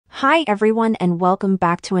Hi everyone and welcome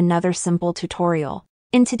back to another simple tutorial.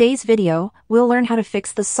 In today's video, we'll learn how to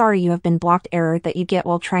fix the "sorry you have been blocked" error that you get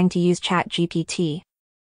while trying to use ChatGPT.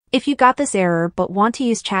 If you got this error but want to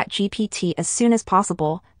use ChatGPT as soon as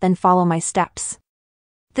possible, then follow my steps.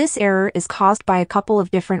 This error is caused by a couple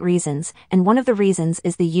of different reasons, and one of the reasons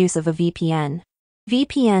is the use of a VPN.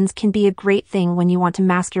 VPNs can be a great thing when you want to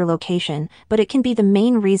mask your location, but it can be the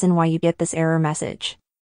main reason why you get this error message.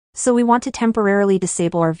 So we want to temporarily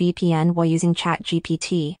disable our VPN while using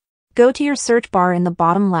ChatGPT. Go to your search bar in the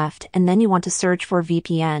bottom left and then you want to search for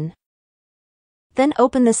VPN. Then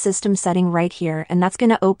open the system setting right here, and that's going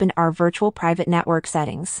to open our virtual private network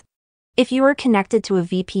settings. If you are connected to a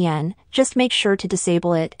VPN, just make sure to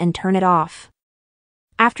disable it and turn it off.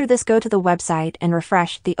 After this, go to the website and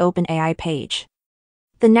refresh the OpenAI page.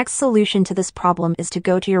 The next solution to this problem is to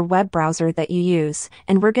go to your web browser that you use,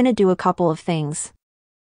 and we're going to do a couple of things.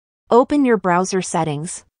 Open your browser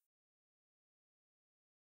settings.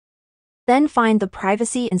 Then find the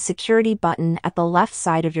Privacy and Security button at the left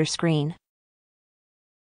side of your screen.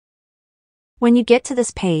 When you get to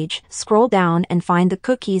this page, scroll down and find the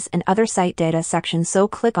Cookies and Other Site Data section, so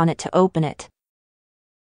click on it to open it.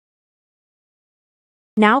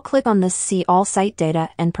 Now click on this See All Site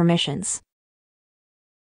Data and Permissions.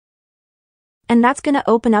 And that's going to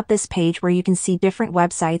open up this page where you can see different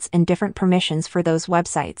websites and different permissions for those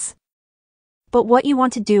websites. But what you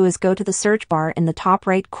want to do is go to the search bar in the top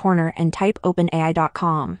right corner and type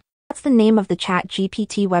openai.com. That's the name of the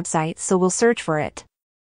ChatGPT website, so we'll search for it.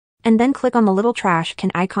 And then click on the little trash can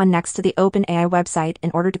icon next to the OpenAI website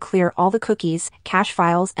in order to clear all the cookies, cache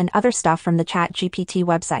files, and other stuff from the ChatGPT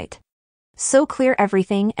website. So clear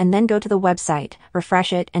everything and then go to the website,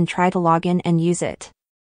 refresh it, and try to log in and use it.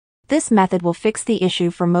 This method will fix the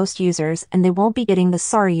issue for most users and they won't be getting the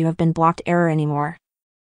 "sorry you have been blocked" error anymore.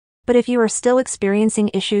 But if you are still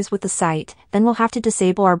experiencing issues with the site, then we'll have to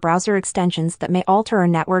disable our browser extensions that may alter our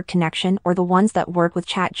network connection or the ones that work with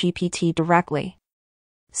ChatGPT directly.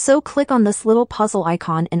 So click on this little puzzle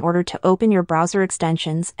icon in order to open your browser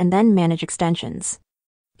extensions and then manage extensions.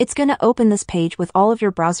 It's going to open this page with all of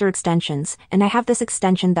your browser extensions, and I have this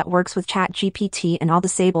extension that works with ChatGPT and I'll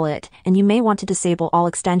disable it, and you may want to disable all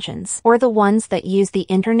extensions, or the ones that use the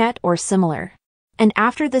internet or similar. And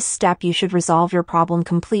after this step you should resolve your problem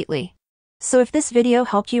completely. So if this video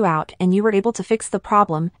helped you out and you were able to fix the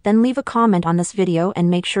problem, then leave a comment on this video and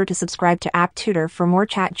make sure to subscribe to App Tutor for more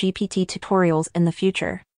ChatGPT tutorials in the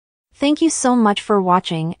future. Thank you so much for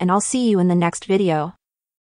watching, and I'll see you in the next video.